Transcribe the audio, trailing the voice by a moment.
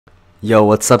Yo,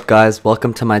 what's up guys?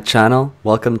 Welcome to my channel.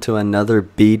 Welcome to another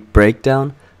beat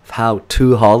breakdown of how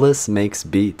 2HOLLIS makes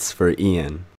beats for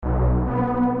Ian.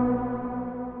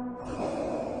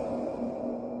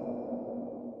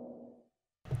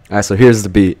 Alright, so here's the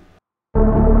beat.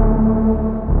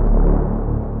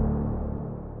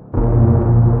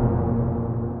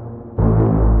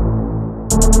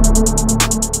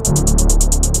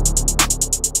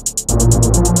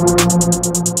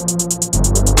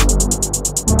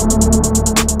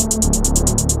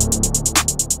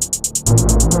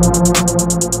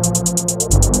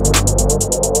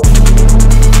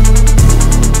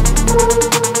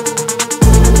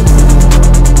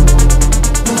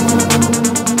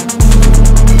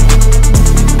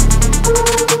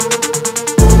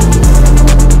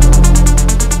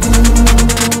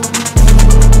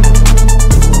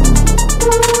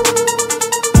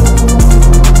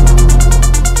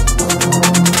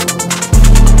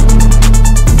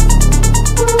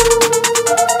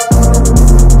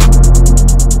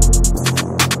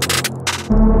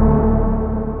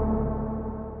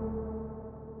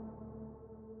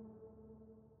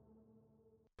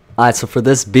 Alright, so for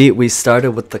this beat we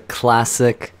started with the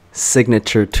classic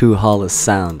signature 2HOLLIS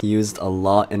sound. He used a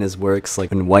lot in his works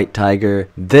like in White Tiger.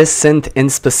 This synth in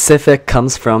specific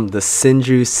comes from the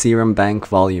Sinju Serum Bank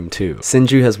Volume 2.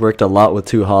 Sinju has worked a lot with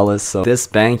 2HOLLIS, so this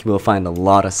bank you will find a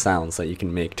lot of sounds that you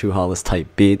can make 2HOLLIS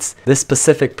type beats. This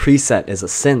specific preset is a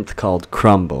synth called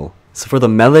Crumble. So for the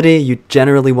melody, you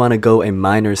generally want to go a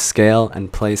minor scale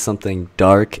and play something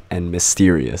dark and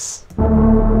mysterious.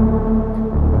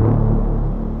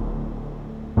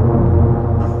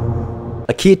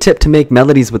 A key tip to make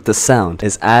melodies with this sound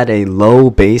is add a low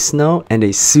bass note and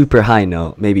a super high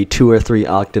note, maybe 2 or 3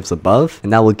 octaves above,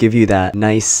 and that will give you that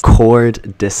nice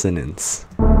chord dissonance.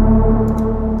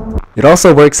 It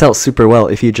also works out super well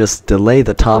if you just delay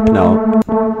the top note.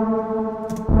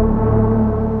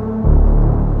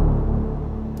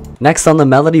 Next on the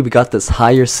melody, we got this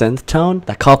higher synth tone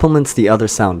that complements the other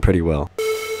sound pretty well.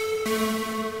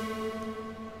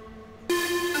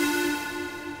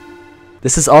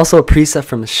 This is also a preset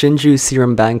from Sinju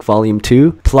Serum Bank Volume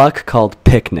 2, Pluck called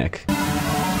Picnic.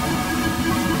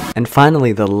 And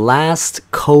finally, the last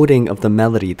coating of the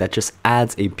melody that just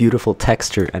adds a beautiful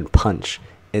texture and punch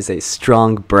is a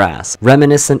strong brass,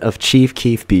 reminiscent of Chief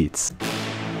Keef beats.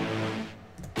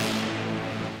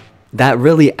 That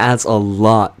really adds a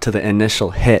lot to the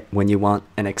initial hit when you want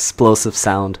an explosive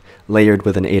sound layered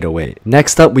with an 808.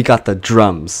 Next up, we got the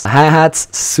drums.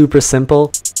 Hi-hats, super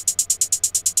simple.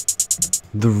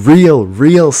 The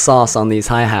real sauce on these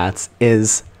hi-hats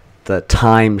is the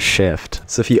time shift.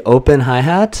 So if you open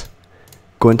hi-hat,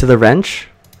 go into the wrench,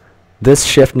 this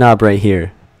shift knob right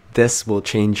here, this will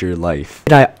change your life.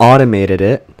 I automated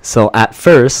it, so at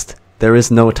first, there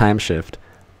is no time shift,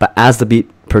 but as the beat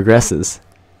progresses,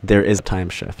 there is a time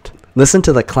shift. Listen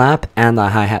to the clap and the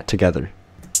hi-hat together.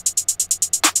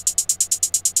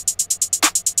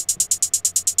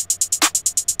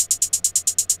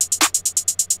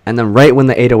 And then right when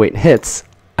the 808 hits,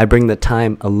 I bring the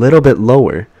time a little bit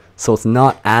lower, so it's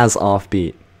not as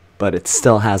offbeat, but it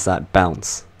still has that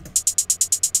bounce.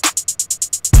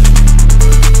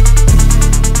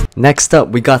 Next up,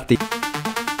 we got the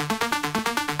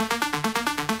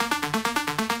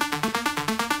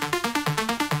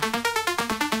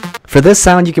For this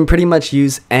sound, you can pretty much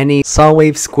use any saw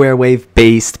wave, square wave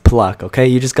based pluck, okay?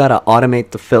 You just gotta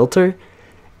automate the filter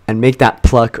and make that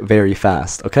pluck very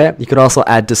fast, okay? You could also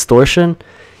add distortion.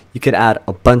 You could add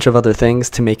a bunch of other things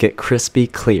to make it crispy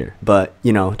clear. But,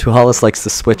 you know, 2HOLLIS likes to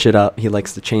switch it up. He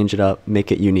likes to change it up, make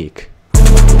it unique.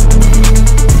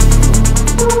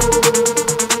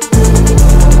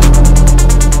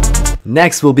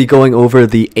 Next, we'll be going over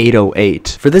the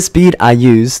 808. For this beat, I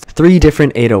used 3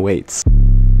 different 808s.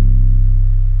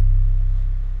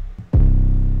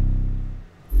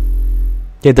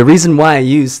 Yeah, the reason why I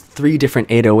used 3 different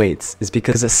 808s is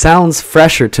because it sounds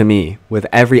fresher to me with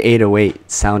every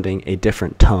 808 sounding a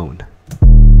different tone.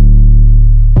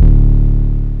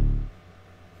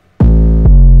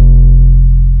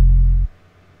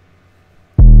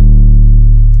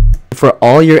 For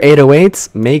all your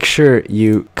 808s, make sure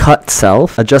you cut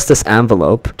self, adjust this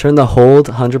envelope, turn the hold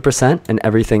 100% and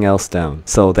everything else down.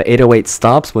 So the 808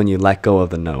 stops when you let go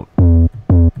of the note.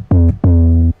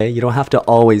 You don't have to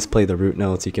always play the root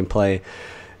notes. You can play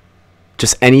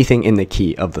just anything in the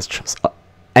key of the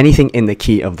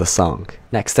song.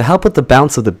 Next, to help with the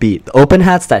bounce of the beat, the open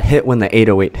hats that hit when the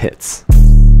 808 hits.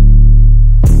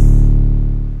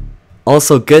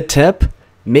 Also, good tip,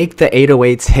 make the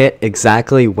 808s hit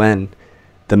exactly when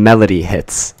the melody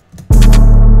hits.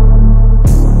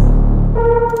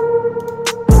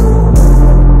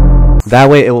 That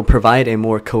way it will provide a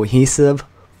more cohesive,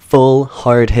 full,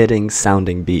 hard-hitting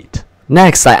sounding beat.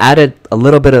 Next, I added a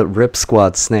little bit of rip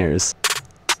squad snares.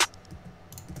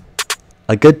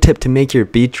 A good tip to make your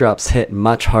beat drops hit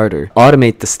much harder: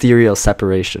 automate the stereo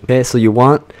separation. Okay, so you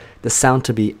want the sound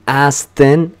to be as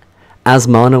thin, as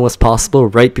mono as possible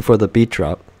right before the beat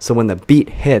drop, so when the beat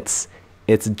hits,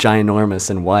 it's ginormous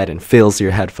and wide and fills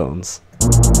your headphones.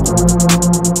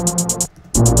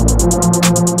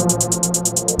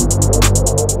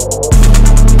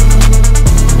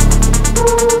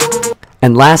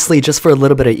 And lastly, just for a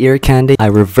little bit of ear candy, I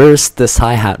reversed this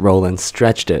hi-hat roll and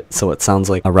stretched it so it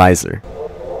sounds like a riser.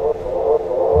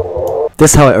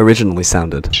 This is how it originally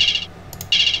sounded.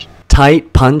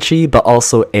 Tight, punchy, but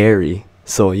also airy,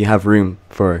 so you have room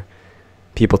for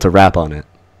people to rap on it,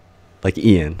 like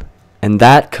Ian. And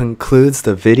that concludes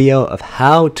the video of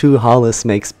how 2HOLLIS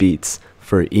makes beats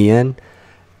for Ian,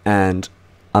 and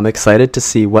I'm excited to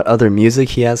see what other music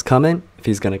he has coming, if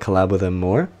he's gonna collab with him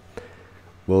more.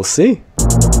 We'll see.